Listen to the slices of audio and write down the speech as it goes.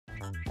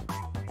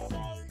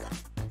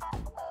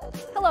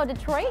Hello,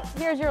 Detroit.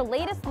 Here's your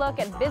latest look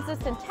at business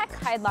and tech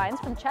headlines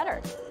from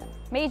Cheddar.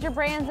 Major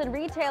brands and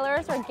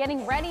retailers are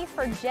getting ready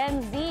for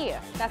Gen Z.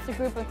 That's a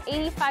group of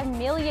 85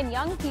 million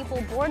young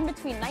people born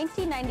between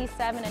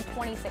 1997 and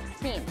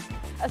 2016.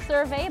 A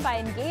survey by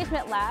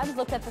Engagement Labs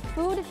looked at the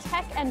food,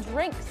 tech, and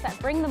drinks that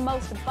bring the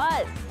most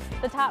buzz.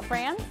 The top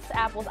brands: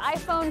 Apple's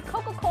iPhone,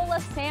 Coca-Cola,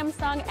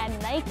 Samsung,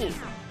 and Nike.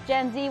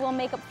 Gen Z will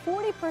make up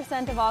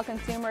 40% of all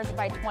consumers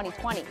by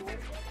 2020.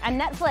 And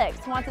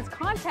Netflix wants its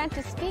content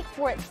to speak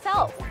for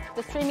itself.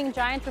 The streaming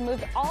giant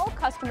removed all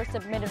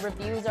customer-submitted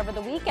reviews over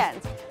the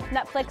weekend.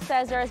 Netflix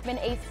says there has been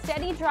a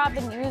steady drop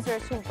in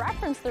users who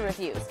reference the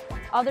reviews.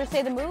 Others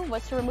say the move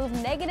was to remove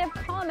negative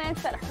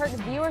comments that hurt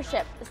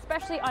viewership,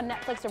 especially on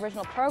Netflix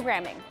original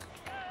programming.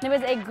 It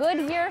was a good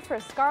year for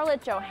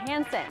Scarlett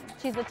Johansson.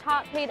 She's the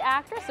top-paid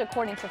actress,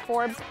 according to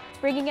Forbes,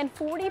 bringing in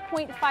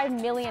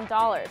 $40.5 million.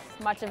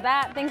 Much of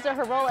that thanks to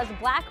her role as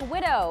Black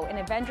Widow in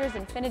Avengers: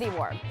 Infinity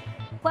War.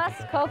 Plus,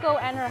 Coco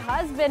and her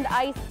husband,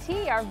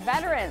 Ice-T, are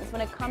veterans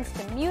when it comes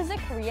to music,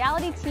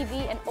 reality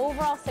TV, and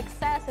overall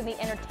success in the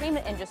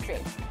entertainment industry.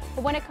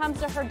 But when it comes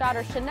to her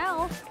daughter,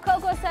 Chanel,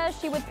 Coco says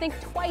she would think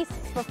twice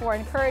before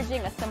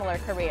encouraging a similar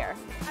career.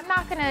 I'm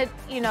not gonna,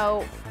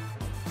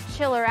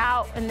 chill her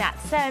out in that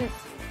sense,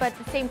 but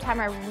at the same time,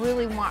 I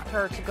really want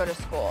her to go to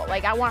school.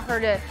 Like, I want her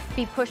to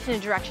be pushed in a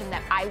direction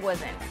that I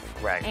wasn't.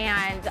 Right.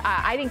 And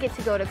I didn't get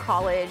to go to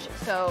college,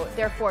 so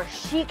therefore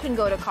she can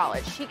go to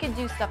college. She can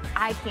do stuff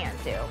I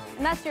can't do.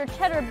 And that's your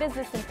Cheddar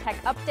Business and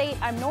Tech Update.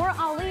 I'm Nora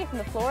Ali from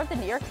the floor of the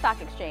New York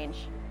Stock Exchange.